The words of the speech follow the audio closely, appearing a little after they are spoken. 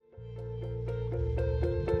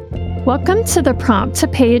Welcome to the Prompt to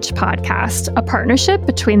Page podcast, a partnership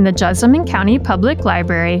between the Jessamine County Public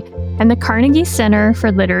Library and the Carnegie Center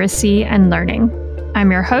for Literacy and Learning.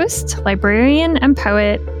 I'm your host, librarian and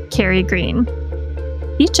poet, Carrie Green.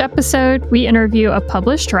 Each episode, we interview a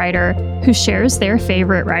published writer who shares their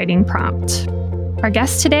favorite writing prompt. Our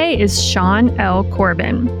guest today is Sean L.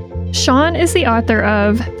 Corbin. Sean is the author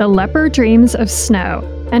of The Leopard Dreams of Snow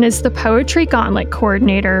and is the Poetry Gauntlet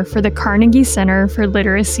coordinator for the Carnegie Center for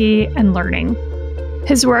Literacy and Learning.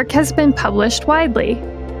 His work has been published widely.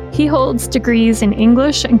 He holds degrees in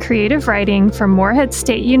English and creative writing from Morehead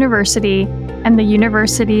State University and the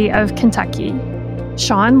University of Kentucky.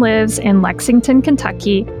 Sean lives in Lexington,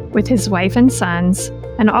 Kentucky with his wife and sons,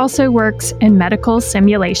 and also works in medical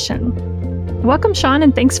simulation. Welcome, Sean,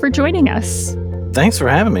 and thanks for joining us. Thanks for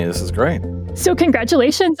having me. This is great. So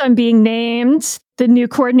congratulations on being named the new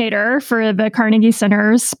coordinator for the Carnegie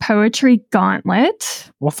Center's Poetry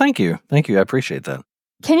Gauntlet. Well, thank you. Thank you. I appreciate that.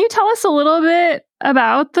 Can you tell us a little bit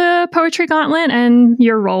about the Poetry Gauntlet and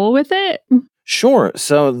your role with it? Sure.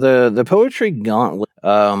 So the Poetry Gauntlet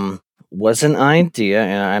was an idea,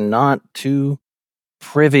 and I'm not too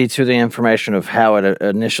privy to the information of how it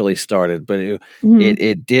initially started, but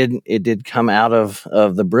it did come out of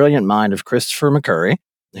the brilliant mind of Christopher McCurry,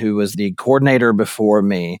 who was the coordinator before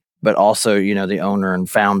me, but also, the owner and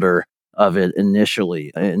founder of it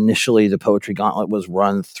initially. Initially, the Poetry Gauntlet was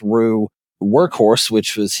run through Workhorse,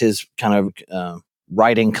 which was his kind of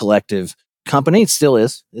writing collective company. It still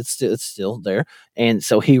is. It's still there. And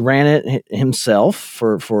so he ran it himself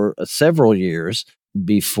for several years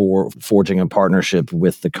before forging a partnership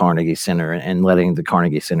with the Carnegie Center and letting the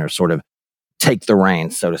Carnegie Center sort of take the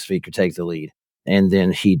reins, so to speak, or take the lead. And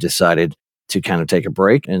then he decided to kind of take a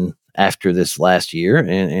break. And after this last year,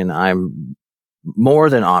 and I'm more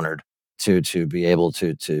than honored to be able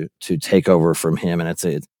to take over from him. And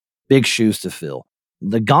it's big shoes to fill.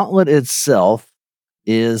 The gauntlet itself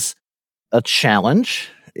is a challenge.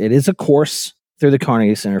 It is a course through the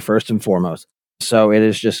Carnegie Center, first and foremost. So it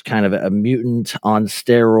is just kind of a mutant on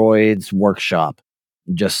steroids workshop,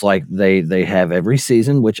 just like they have every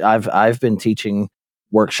season, which I've been teaching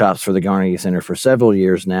workshops for the Carnegie Center for several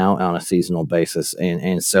years now on a seasonal basis.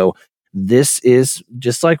 And so this is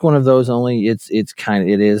just like one of those, only it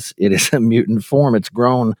is a mutant form. It's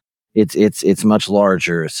grown. It's much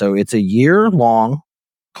larger. So it's a year-long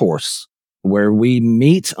course where we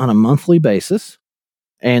meet on a monthly basis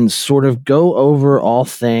and sort of go over all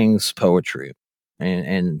things poetry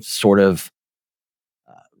and sort of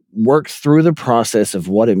work through the process of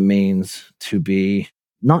what it means to be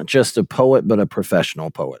not just a poet, but a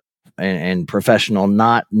professional poet. And professional,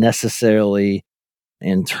 not necessarily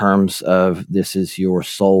in terms of this is your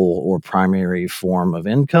sole or primary form of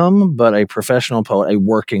income, but a professional poet, a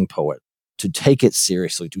working poet, to take it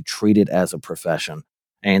seriously, to treat it as a profession.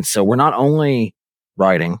 And so we're not only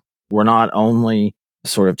writing, we're not only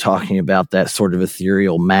sort of talking about that sort of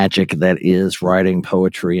ethereal magic that is writing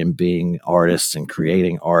poetry and being artists and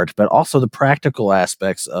creating art, but also the practical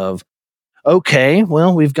aspects of, okay,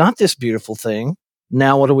 well, we've got this beautiful thing.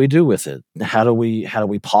 Now what do we do with it? How do we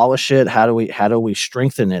polish it? How do we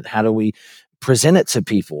strengthen it? How do we present it to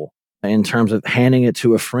people in terms of handing it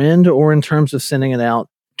to a friend or in terms of sending it out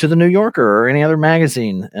to the New Yorker or any other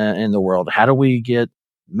magazine in the world? How do we get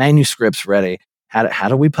manuscripts ready? How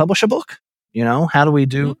do we publish a book? How do we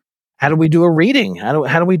do a reading?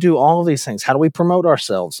 How do we do all of these things? How do we promote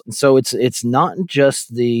ourselves? And so it's not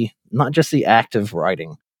just the act of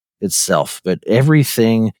writing itself, but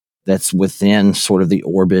everything that's within sort of the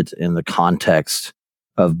orbit and the context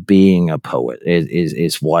of being a poet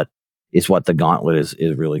is what the gauntlet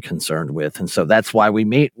is really concerned with. And so that's why we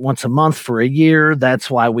meet once a month for a year.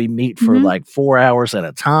 That's why we meet for like 4 hours at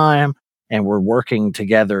a time, and we're working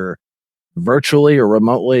together virtually or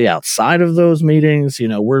remotely outside of those meetings.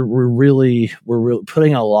 We're really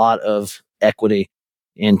putting a lot of equity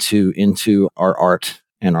into our art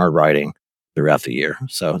and our writing throughout the year.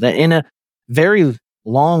 So that in a very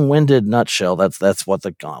long-winded nutshell, that's what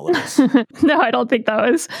the gauntlet is. No, I don't think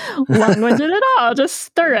that was long-winded at all.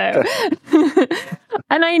 Just thorough.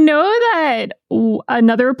 And I know that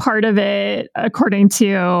another part of it, according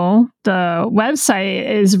to the website,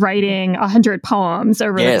 is writing 100 poems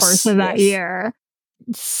over the course of that year.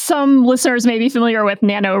 Some listeners may be familiar with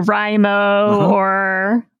NaNoWriMo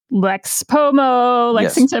or Lex Pomo,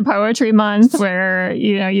 Lexington Poetry Month, where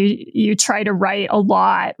you try to write a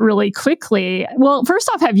lot really quickly. Well, first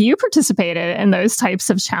off, have you participated in those types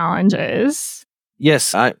of challenges?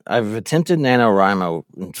 Yes, I've attempted NaNoWriMo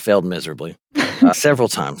and failed miserably several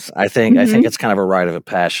times. I think it's kind of a rite of a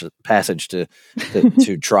passage to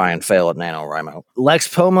try and fail at NaNoWriMo.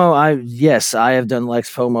 LexPomo, I have done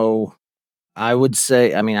LexPomo. I would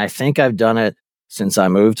say, I think I've done it since I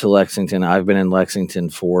moved to Lexington. I've been in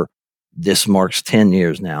Lexington for this marks 10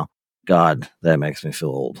 years now. God, that makes me feel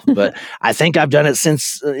old. But I think I've done it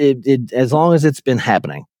since as long as it's been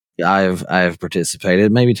happening. I've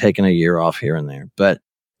participated, maybe taken a year off here and there.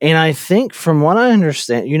 And I think from what I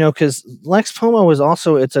understand, because LexPomo is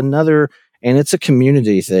also, it's another, and it's a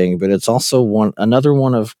community thing, but it's also another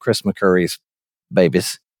one of Chris McCurry's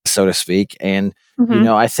babies, so to speak. And,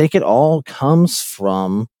 I think it all comes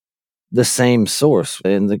from the same source,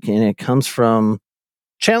 and it comes from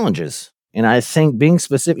challenges. And I think being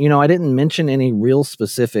specific, I didn't mention any real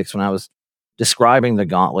specifics when I was describing the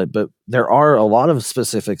gauntlet, but there are a lot of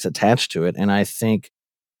specifics attached to it. And I think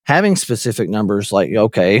having specific numbers like,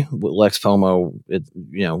 okay, LexPomo,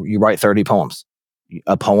 you write 30 poems,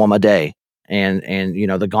 a poem a day. And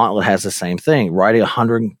the gauntlet has the same thing, writing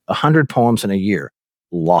 100 poems in a year.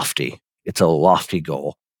 Lofty. It's a lofty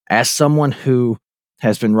goal. As someone who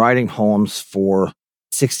has been writing poems for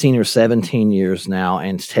 16 or 17 years now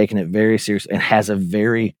and taken it very seriously and has a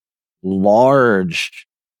very large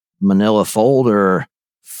manila folder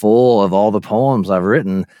full of all the poems I've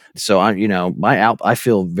written. So I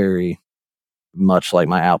feel very much like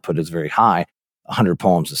my output is very high. 100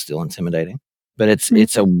 poems is still intimidating, but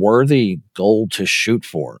it's a worthy goal to shoot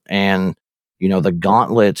for. And, the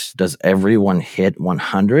gauntlet, does everyone hit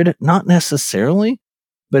 100? Not necessarily,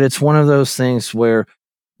 but it's one of those things where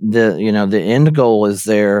the end goal is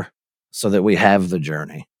there so that we have the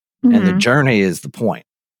journey, and the journey is the point.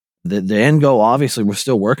 The end goal, obviously, we're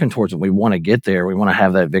still working towards it. We want to get there. We want to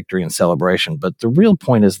have that victory and celebration, but the real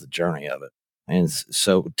point is the journey of it. And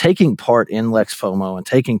so taking part in LexPomo and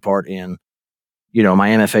taking part in, my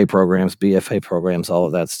MFA programs, BFA programs, all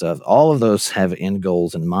of that stuff, all of those have end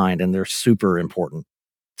goals in mind, and they're super important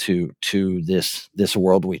to this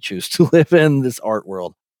world we choose to live in, this art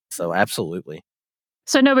world. So absolutely.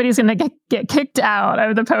 So nobody's going to get kicked out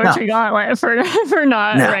of the poetry gauntlet for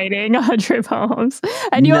not writing 100 poems.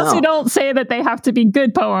 And you also don't say that they have to be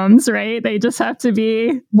good poems, right? They just have to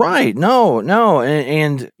be... Right. No.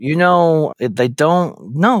 And they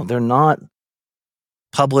don't... No, they're not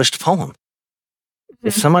published poems.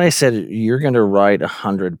 If somebody said you're going to write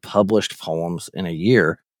 100 published poems in a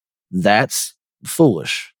year, that's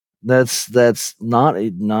foolish. That's not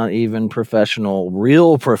even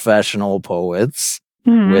real professional poets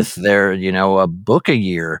with their, a book a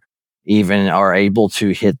year even are able to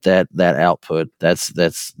hit that output. That's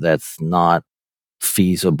not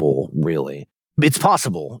feasible, really. It's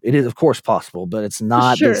possible. It is, of course, possible, but it's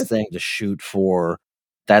not this thing to shoot for.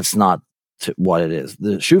 That's not what it is.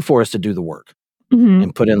 The shoot for is to do the work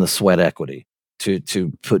and put in the sweat equity to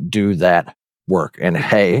do that work. And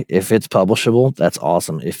hey, if it's publishable, that's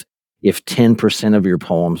awesome. If 10% of your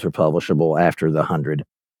poems are publishable after the 100,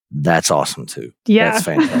 that's awesome too. Yeah. That's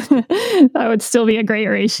fantastic. That would still be a great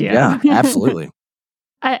ratio. Yeah, absolutely.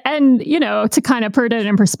 And, to kind of put it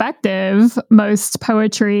in perspective, most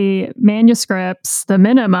poetry manuscripts, the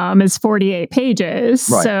minimum is 48 pages.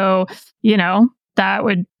 Right. So,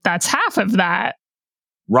 that's half of that.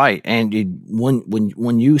 Right. And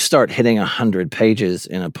when you start hitting 100 pages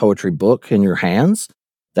in a poetry book in your hands,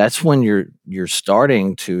 that's when you're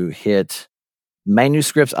starting to hit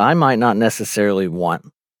manuscripts I might not necessarily want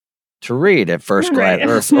to read at first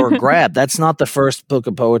glance or grab. That's not the first book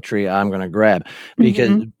of poetry I'm going to grab,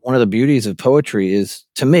 because one of the beauties of poetry is,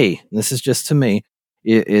 to me, and this is just to me,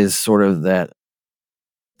 is sort of that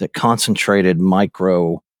concentrated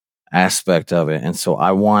micro aspect of it. And so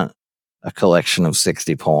I want a collection of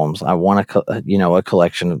 60 poems. I want a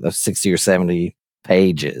collection of 60 or 70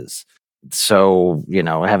 pages. So,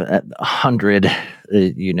 having 100,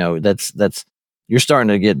 that's you're starting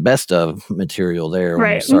to get best of material there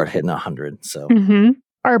when you start hitting 100. So, do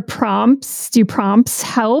prompts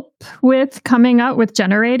help with coming up with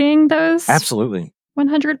generating those? Absolutely.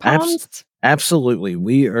 100 poems? Absolutely.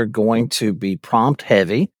 We are going to be prompt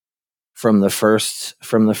heavy from the first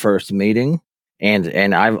meeting.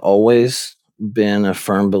 And I've always been a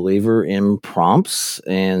firm believer in prompts,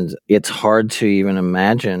 and it's hard to even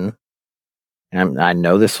imagine. And I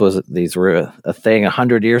know these were a thing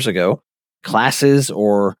 100 years ago, classes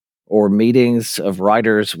or meetings of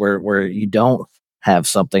writers where you don't have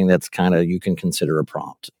something that's kind of, you can consider a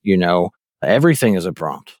prompt. Everything is a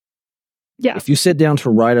prompt. Yeah. If you sit down to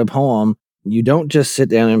write a poem, you don't just sit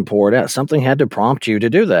down and pour it out. Something had to prompt you to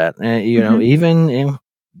do that. And, even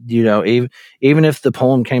even if the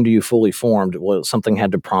poem came to you fully formed, well, something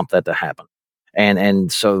had to prompt that to happen.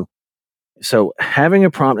 And so having a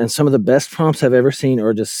prompt, and some of the best prompts I've ever seen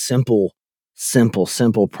are just simple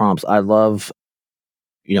prompts. I love,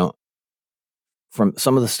 from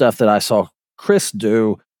some of the stuff that I saw Chris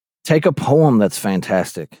do, take a poem that's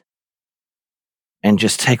fantastic and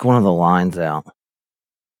just take one of the lines out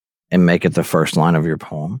and make it the first line of your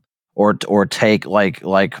poem. Or take like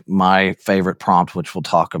my favorite prompt, which we'll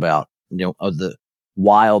talk about, of the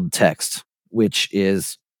wild text, which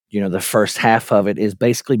is, the first half of it is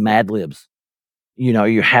basically Mad Libs.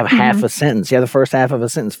 You have half a sentence. The first half of a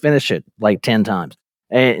sentence, finish it like 10 times.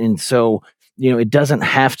 And so, it doesn't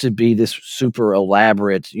have to be this super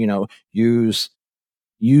elaborate, use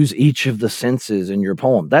each of the senses in your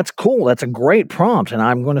poem. That's cool. That's a great prompt. And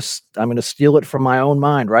I'm going to steal it from my own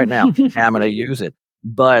mind right now. And I'm going to use it.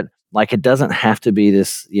 But it doesn't have to be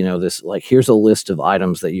this, this, here's a list of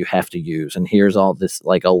items that you have to use. And here's all this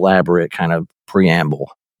elaborate kind of preamble.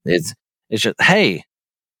 It's just, hey,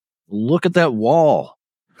 look at that wall.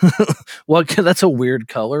 Well, that's a weird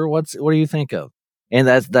color. What do you think of? And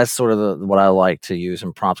that's sort of what I like to use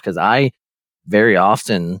in prompts, because I very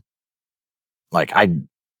often,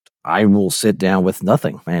 I will sit down with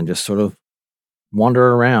nothing and just sort of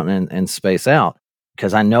wander around and space out,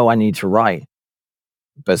 because I know I need to write.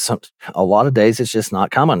 But a lot of days it's just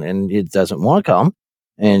not coming, and it doesn't want to come.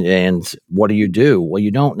 And what do you do? Well,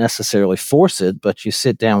 you don't necessarily force it, but you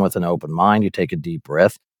sit down with an open mind, you take a deep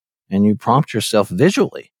breath, and you prompt yourself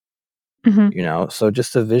visually. So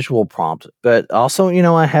just a visual prompt. But also,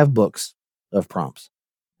 I have books of prompts,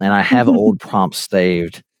 and I have old prompts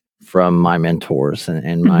saved from my mentors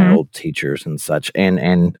and my old teachers and such.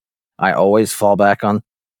 And I always fall back on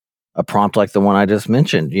a prompt like the one I just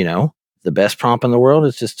mentioned. The best prompt in the world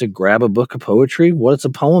is just to grab a book of poetry. What's a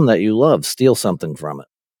poem that you love? Steal something from it.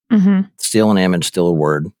 Steal an image, steal a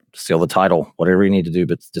word, steal the title, whatever you need to do,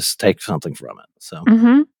 but just take something from it. So,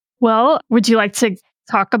 Well, would you like to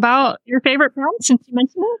talk about your favorite prompt since you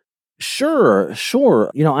mentioned it?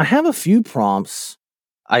 Sure. I have a few prompts.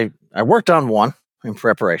 I worked on one in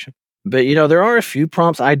preparation, but there are a few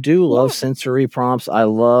prompts. I do love sensory prompts. I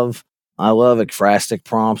love ekphrastic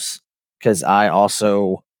prompts, because I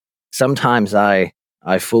also sometimes I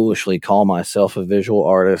foolishly call myself a visual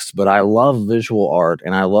artist, but I love visual art,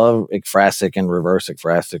 and I love ekphrastic and reverse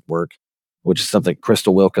ekphrastic work, which is something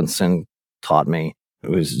Crystal Wilkinson taught me. It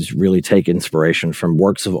was just really take inspiration from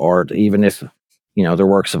works of art, even if, they're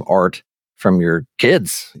works of art from your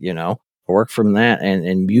kids, work from that,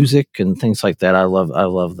 and music and things like that. I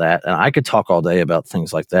love that. And I could talk all day about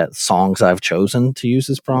things like that, songs I've chosen to use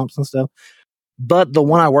as prompts and stuff. But the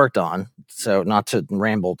one I worked on, so not to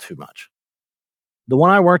ramble too much, the one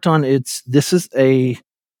I worked on, this is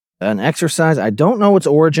an exercise. I don't know its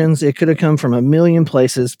origins. It could have come from a million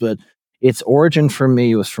places, but its origin for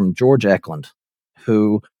me was from George Eklund,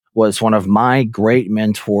 who was one of my great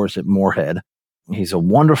mentors at Moorhead. He's a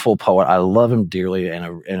wonderful poet. I love him dearly, and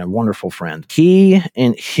a wonderful friend. He,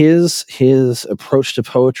 and his approach to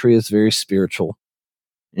poetry is very spiritual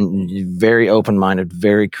and very open-minded,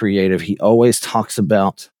 very creative. He always talks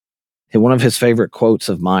about, one of his favorite quotes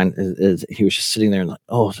of mine is he was just sitting there and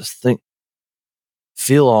just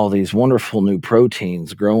feel all these wonderful new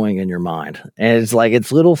proteins growing in your mind. And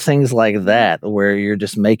it's little things like that where you're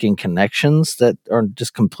just making connections that are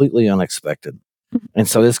just completely unexpected. And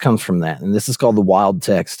so this comes from that. And this is called the wild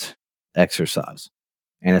text exercise.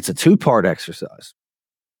 And it's a 2-part exercise.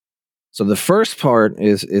 So the first part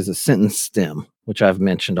is a sentence stem, which I've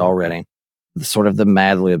mentioned already, sort of the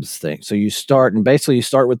Mad Libs thing. So you start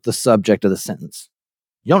with the subject of the sentence.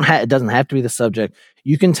 It doesn't have to be the subject.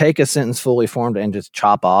 You can take a sentence fully formed and just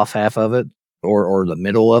chop off half of it or the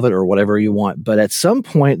middle of it or whatever you want. But at some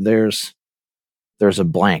point there's a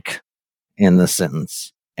blank in the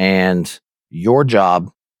sentence, and your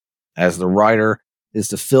job as the writer is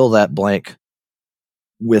to fill that blank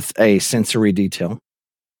with a sensory detail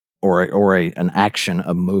or an action,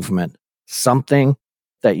 a movement, something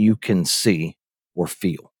that you can see or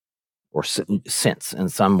feel or sense in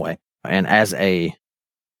some way. And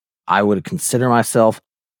I would consider myself,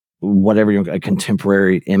 whatever a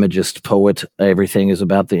contemporary imagist poet. Everything is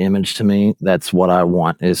about the image to me. That's what I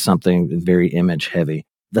want, is something very image heavy.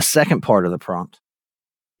 The second part of the prompt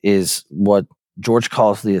is what George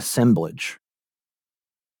calls the assemblage.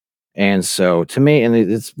 And so to me, and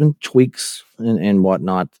it's been tweaks and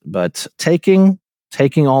whatnot, but taking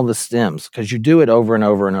all the stems, because you do it over and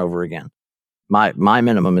over and over again. My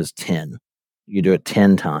minimum is 10. You do it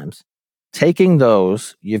 10 times. Taking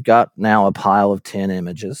those, you've got now a pile of 10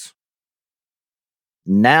 images.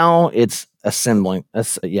 Now it's assembling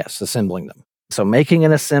them. So making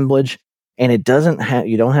an assemblage, and you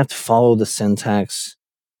don't have to follow the syntax.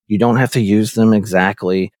 You don't have to use them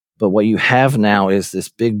exactly. But what you have now is this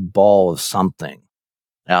big ball of something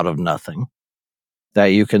out of nothing that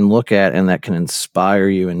you can look at and that can inspire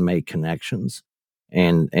you and make connections.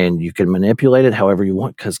 And you can manipulate it however you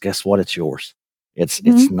want, because guess what? It's yours. It's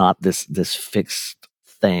not this fixed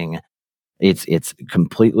thing. It's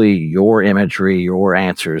completely your imagery, your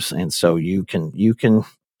answers, and so you can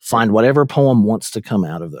find whatever poem wants to come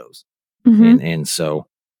out of those. And so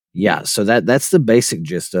so that's the basic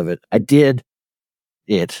gist of it. I did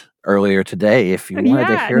it earlier today. If you wanted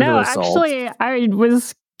to hear the results, actually, I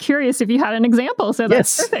was curious if you had an example. So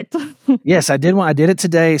that's perfect. Yes, I did one. I did it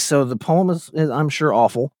today. So the poem is I'm sure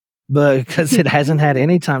awful, but because it hasn't had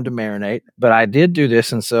any time to marinate. But I did do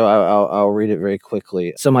this, and so I'll read it very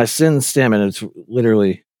quickly. So my sin stem, and it's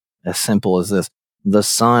literally as simple as this: the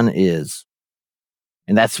sun is,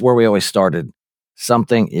 and that's where we always started.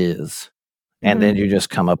 Something is, and then you just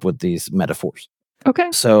come up with these metaphors.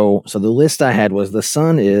 Okay. So the list I had was: the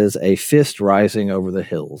sun is a fist rising over the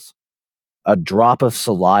hills, a drop of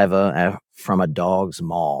saliva from a dog's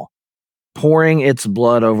maw, pouring its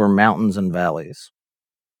blood over mountains and valleys,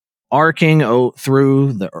 arcing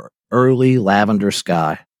through the early lavender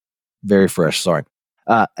sky. Very fresh, sorry.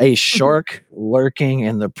 A shark lurking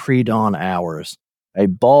in the pre-dawn hours, a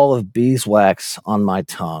ball of beeswax on my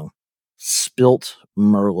tongue, spilt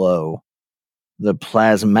Merlot, the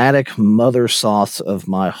plasmatic mother sauce of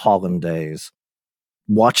my hollandaise,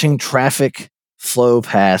 watching traffic flow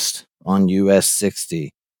past on US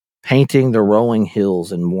 60, painting the rolling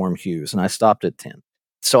hills in warm hues. And I stopped at 10.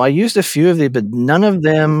 So I used a few of these, but none of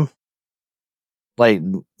them,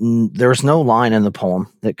 there's no line in the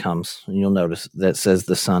poem that comes, and you'll notice, that says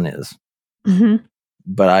the sun is.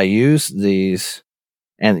 But I use these,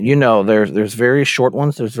 and there's very short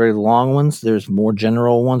ones, there's very long ones, there's more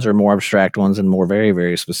general ones or more abstract ones, and more very,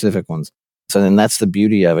 very specific ones. So then that's the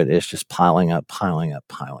beauty of it. It's just piling up, piling up,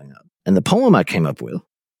 piling up. And the poem I came up with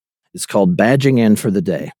is called Badging In for the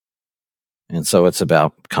Day. And so it's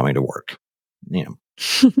about coming to work.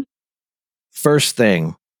 First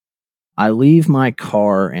thing, I leave my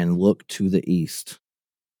car and look to the east.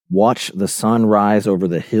 Watch the sun rise over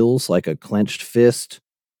the hills like a clenched fist,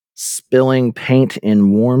 spilling paint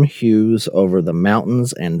in warm hues over the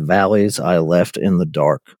mountains and valleys I left in the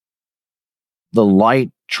dark. The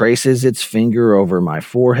light traces its finger over my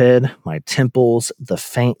forehead, my temples, the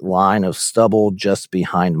faint line of stubble just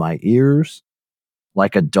behind my ears,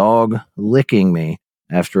 like a dog licking me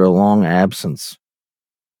after a long absence.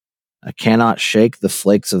 I cannot shake the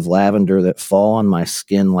flakes of lavender that fall on my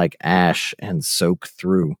skin like ash and soak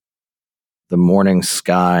through. The morning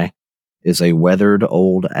sky is a weathered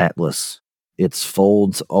old atlas, its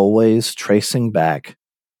folds always tracing back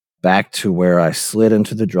to where I slid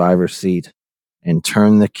into the driver's seat and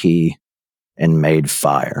turned the key and made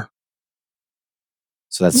fire.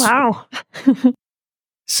 So that's wow.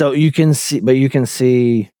 So you can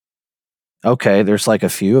see, okay, there's like a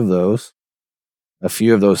few of those. A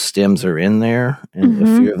few of those stems are in there, and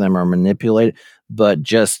a few of them are manipulated. But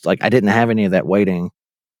just like I didn't have any of that waiting.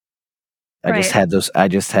 I just had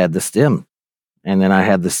the stem, and then I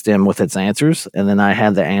had the stem with its answers, and then I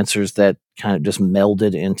had the answers that kind of just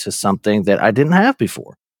melded into something that I didn't have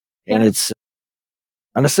before. Yeah. And it's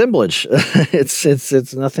an assemblage.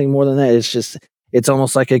 it's nothing more than that. It's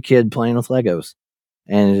almost like a kid playing with Legos,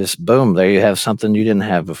 and just boom, there you have something you didn't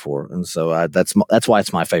have before. And so that's why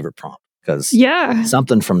it's my favorite prompt. Because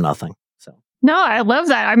something from nothing. So no, I love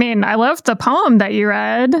that. I mean, I love the poem that you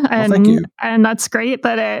read, and thank you. And that's great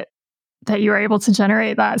that you were able to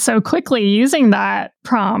generate that so quickly using that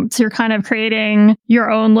prompt. You're kind of creating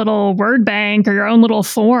your own little word bank or your own little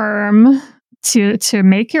form to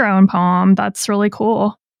make your own poem. That's really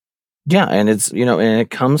cool. Yeah, and it's and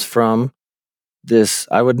it comes from this.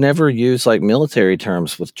 I would never use like military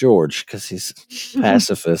terms with George because he's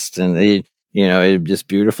pacifist and he. Just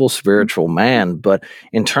beautiful spiritual man. But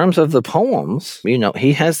in terms of the poems,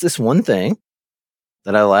 he has this one thing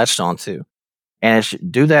that I latched onto,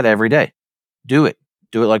 and do that every day. Do it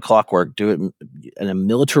like clockwork. Do it in a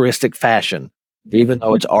militaristic fashion, even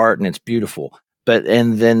though it's art and it's beautiful.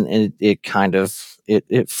 And then it kind of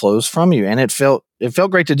it flows from you, and it felt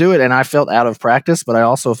great to do it, and I felt out of practice, but I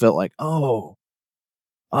also felt like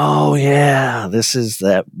oh yeah, this is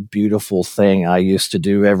that beautiful thing I used to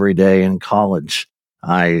do every day in college.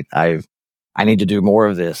 I need to do more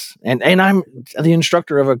of this. And I'm the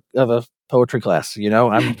instructor of a poetry class,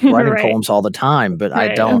 I'm writing poems all the time, but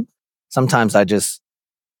I don't, sometimes I just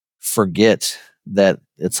forget that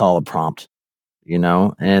it's all a prompt.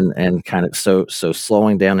 and kind of so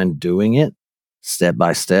slowing down and doing it step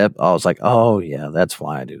by step. I was like, oh yeah, that's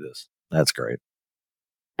why I do this. That's great.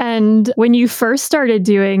 And when you first started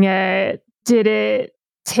doing it, did it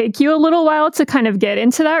take you a little while to kind of get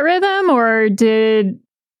into that rhythm, or did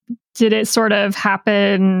it sort of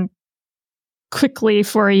happen quickly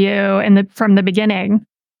for you from the beginning?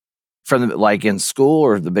 From like in school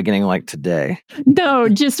or the beginning, like today? No,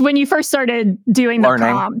 just when you first started doing Learning.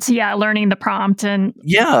 the prompt. Yeah, learning the prompt. And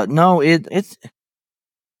yeah, no, it's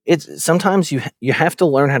sometimes you have to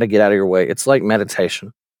learn how to get out of your way. It's like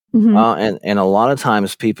meditation. And a lot of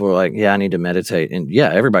times people are like, yeah, I need to meditate. And yeah,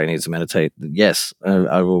 everybody needs to meditate. Yes,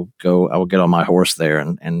 I will get on my horse there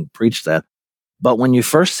and preach that. But when you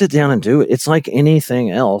first sit down and do it, it's like anything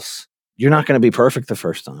else. You're not going to be perfect the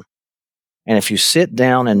first time. And if you sit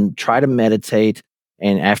down and try to meditate,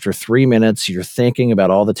 and after 3 minutes, you're thinking about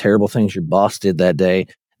all the terrible things your boss did that day,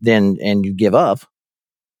 and you give up,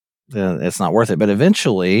 then it's not worth it. But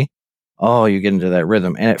eventually, you get into that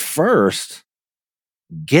rhythm. And at first,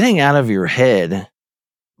 getting out of your head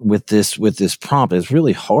with this prompt is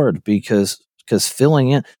really hard because filling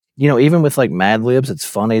in, even with like Mad Libs, it's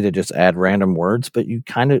funny to just add random words, but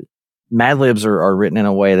Mad Libs are written in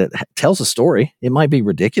a way that tells a story. It might be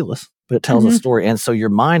ridiculous, but it tells a story. And so your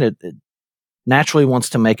mind, it naturally wants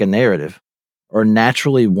to make a narrative, or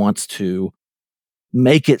naturally wants to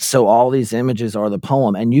make it so all these images are the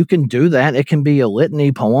poem. And you can do that. It can be a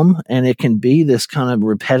litany poem, and it can be this kind of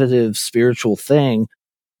repetitive spiritual thing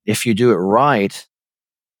if you do it right.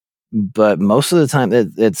 But most of the time,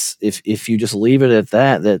 it's if you just leave it at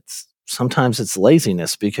that, that's sometimes it's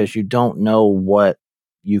laziness, because you don't know what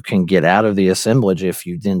you can get out of the assemblage if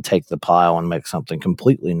you then take the pile and make something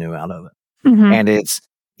completely new out of it. And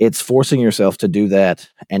it's forcing yourself to do that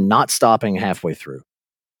and not stopping halfway through,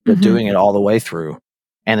 but doing it all the way through,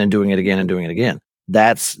 and then doing it again and doing it again.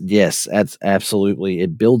 That's absolutely,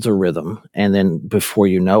 it builds a rhythm. And then before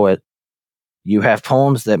you know it, you have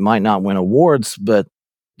poems that might not win awards, but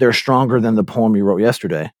they're stronger than the poem you wrote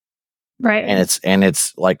yesterday. Right. And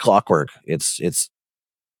it's like clockwork.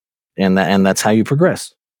 And that's how you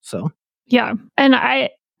progress. So, yeah. And I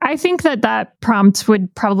think that prompt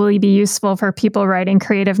would probably be useful for people writing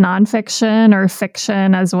creative nonfiction or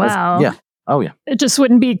fiction as well. Yeah. Oh yeah. It just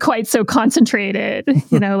wouldn't be quite so concentrated,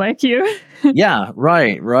 like you. Yeah,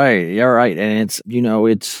 right. Yeah, right. And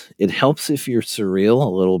it helps if you're surreal a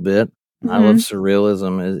little bit. I love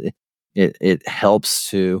surrealism. It helps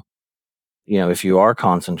to, if you are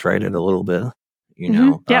concentrated a little bit,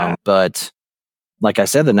 Yeah. But like I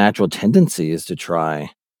said, the natural tendency is to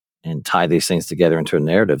try and tie these things together into a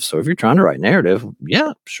narrative. So if you're trying to write narrative,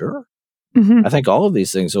 yeah, sure. I think all of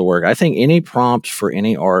these things will work. I think any prompt for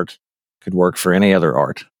any art could work for any other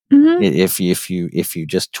art if you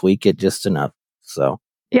just tweak it just enough. So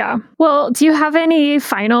yeah. Well, do you have any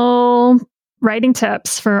final writing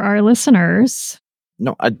tips for our listeners?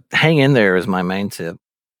 No, hang in there is my main tip.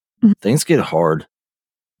 Things get hard,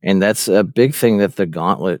 and that's a big thing that the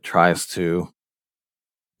Gauntlet tries to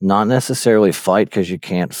not necessarily fight, because you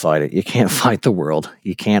can't fight it. You can't fight the world.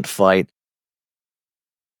 You can't fight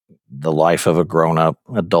the life of a grown-up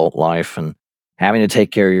adult life, and having to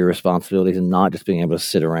take care of your responsibilities, and not just being able to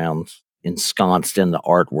sit around ensconced in the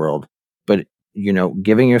art world, but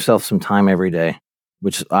giving yourself some time every day,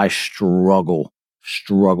 which I struggle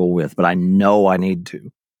with, but I know I need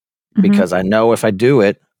to, because I know if I do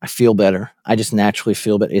it, I feel better. I just naturally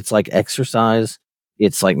feel better. It's like exercise.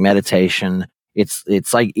 It's like meditation.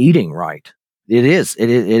 It's like eating right. It is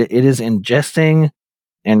ingesting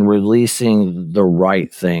and releasing the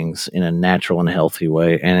right things in a natural and healthy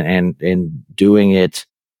way, and doing it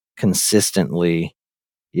consistently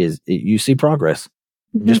you see progress.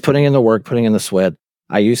 Just putting in the work, putting in the sweat.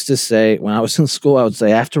 I used to say, when I was in school, I would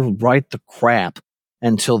say, I have to write the crap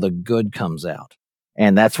until the good comes out.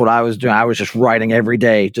 And that's what I was doing. I was just writing every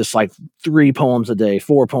day, just like 3 poems a day,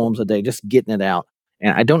 4 poems a day, just getting it out.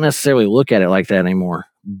 And I don't necessarily look at it like that anymore,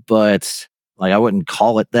 but like I wouldn't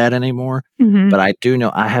call it that anymore. But I do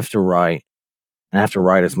know I have to write, and I have to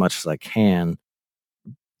write as much as I can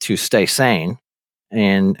to stay sane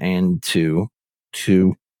and to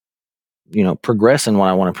progress in what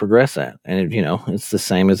I want to progress at. And it's the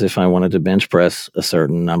same as if I wanted to bench press a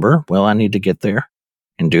certain number. Well, I need to get there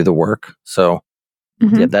and do the work. So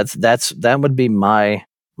yeah, that would be my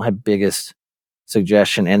biggest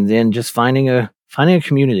suggestion. And then just finding a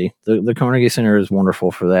community. The Carnegie Center is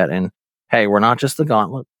wonderful for that. And hey, we're not just the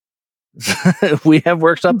Gauntlet. We have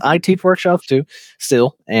workshops. I teach workshops too,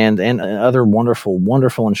 still, and other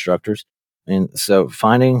wonderful instructors. And so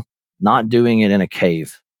not doing it in a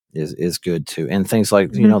cave. is good too. And things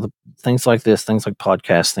like, things like this, things like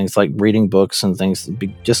podcasts, things like reading books and things,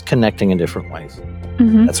 just connecting in different ways.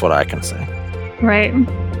 That's what I can say. Right.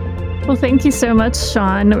 Well, thank you so much,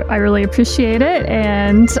 Sean. I really appreciate it.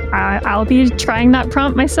 And I'll be trying that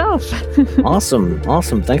prompt myself. Awesome.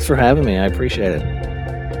 Thanks for having me. I appreciate it.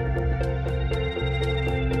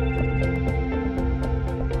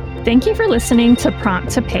 Thank you for listening to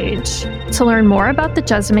Prompt to Page. To learn more about the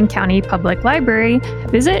Jessamine County Public Library,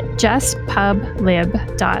 visit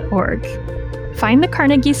jesspublib.org. Find the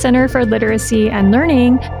Carnegie Center for Literacy and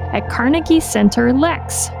Learning at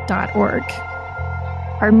carnegiecenterlex.org.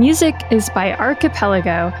 Our music is by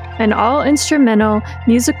Archipelago, an all-instrumental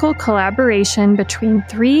musical collaboration between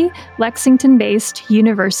 3 Lexington-based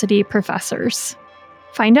university professors.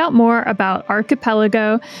 Find out more about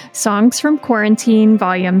Archipelago, Songs from Quarantine,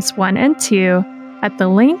 Volumes 1 and 2, at the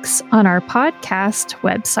links on our podcast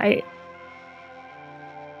website.